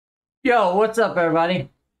Yo, what's up, everybody?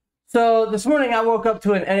 So this morning I woke up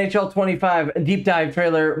to an NHL 25 deep dive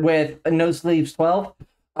trailer with a No Sleeves 12.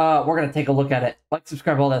 We're gonna take a look at it. Like,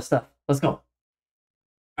 subscribe, all that stuff. Let's go. All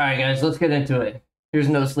right, guys, let's get into it. Here's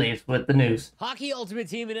No Sleeves with the news. Hockey Ultimate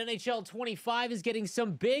Team in NHL 25 is getting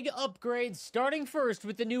some big upgrades, starting first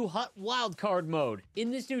with the new Hut Wildcard mode. In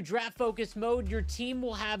this new draft-focused mode, your team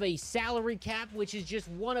will have a salary cap, which is just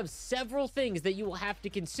one of several things that you will have to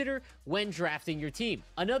consider when drafting your team.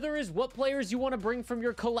 Another is what players you want to bring from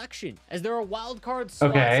your collection, as there are wildcard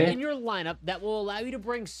slots in your lineup that will allow you to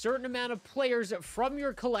bring certain amount of players from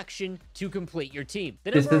your collection to complete your team.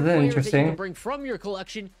 The number of players that you can bring from your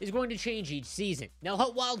collection is going to change each season. Now,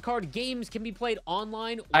 Hut Wildcard games can be played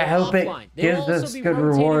online or offline. They will also be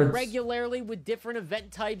rotated regularly with different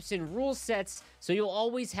event types and rule sets, so you'll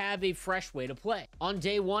always have a fresh way to play. On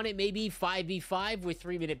day one, it may be 5v5 with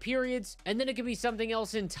 3-minute periods, and then it could be something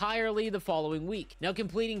else entirely the following week. Now,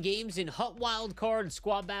 completing games in Hut Wildcard,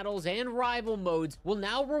 Squad Battles, and Rival modes will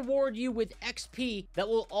now reward you with XP that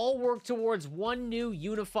will all work towards one new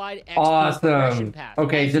unified XP progression path.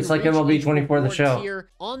 Okay, just like MLB 24 the show. Here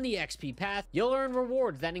on the XP path, you'll earn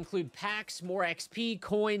rewards that include packs, more XP,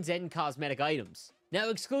 coins, and cosmetic items. Now,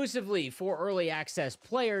 exclusively for early access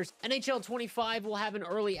players, NHL 25 will have an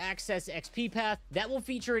early access XP path that will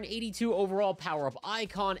feature an 82 overall power-up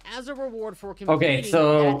icon as a reward for completing Okay,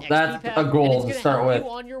 so that's a goal to start with. You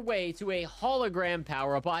on your way to a hologram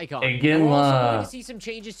power-up icon. Again, we're also going to see some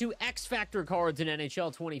changes to X Factor cards in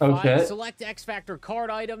NHL 25. Okay. Select X Factor card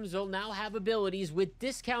items will now have abilities with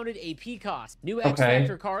discounted AP cost. New X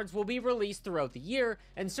Factor cards will be released throughout the year,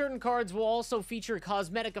 and certain cards will also feature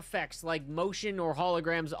cosmetic effects like motion or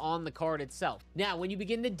holograms on the card itself. Now, when you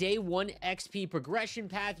begin the day 1 XP progression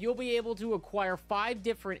path, you'll be able to acquire 5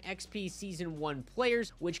 different XP Season 1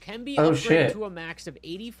 players, which can be upgraded to a max of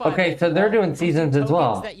 85. Okay, so they're doing seasons as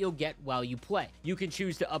well. That you'll get while you play. You can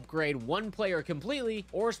choose to upgrade one player completely,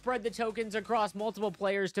 or spread the tokens across multiple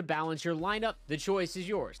players to balance your lineup. The choice is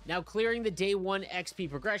yours. Now, clearing the day 1 XP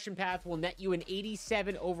progression path will net you an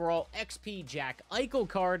 87 overall XP Jack Eichel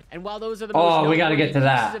card, and while those are the most we gotta get to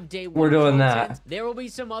that. We're doing that. There will be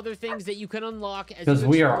some other things that you can unlock as because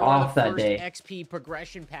we are off that day. XP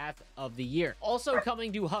progression path of the year. Also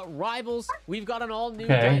coming to Hut Rivals, we've got an all-new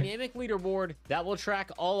dynamic leaderboard that will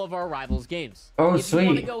track all of our Rivals games. If you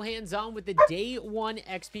want to go hands-on with the day 1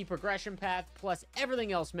 XP progression path plus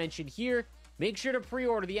everything else mentioned here, make sure to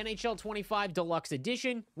pre-order the NHL 25 Deluxe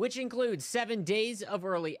Edition, which includes 7 days of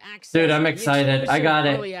early access. Dude, I'm excited. I got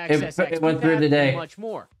it. It went through today. Much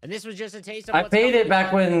more. And this was just a taste of I paid it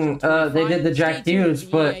back when they did the Jack Hughes,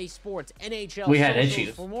 but we had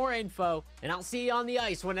issues. For more info, and I'll see you on the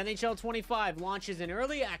ice when NHL 25 launches in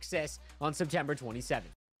early access on September 27th.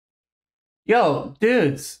 Yo,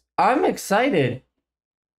 dudes, I'm excited.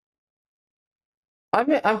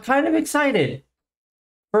 I'm kind of excited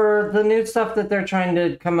for the new stuff that they're trying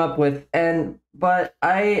to come up with, but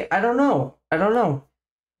I don't know.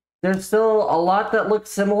 There's still a lot that looks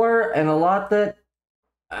similar and a lot that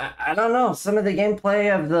I don't know. Some of the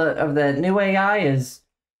gameplay of the new AI is,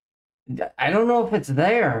 I don't know if it's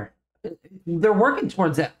there. They're working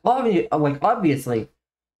towards it. Obviously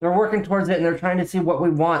they're working towards it, and they're trying to see what we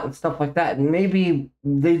want and stuff like that. And maybe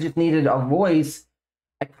they just needed a voice.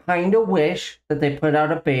 I kind of wish that they put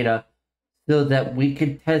out a beta so that we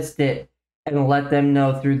could test it and let them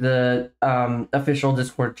know through the official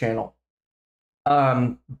Discord channel.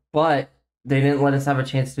 But they didn't let us have a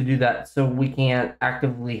chance to do that, so we can't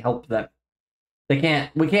actively help them. We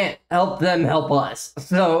can't help them help us.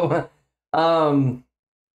 So,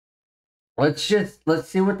 let's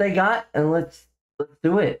see what they got, and let's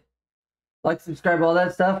do it. Like, subscribe, all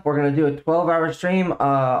that stuff. We're gonna do a 12-hour stream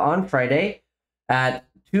on Friday at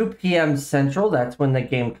 2 p.m. Central. That's when the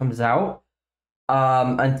game comes out.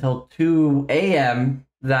 Until 2 a.m.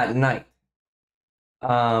 that night.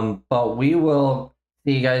 But we will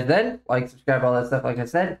see you guys then. Like, subscribe, all that stuff, like I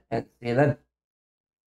said, and see you then.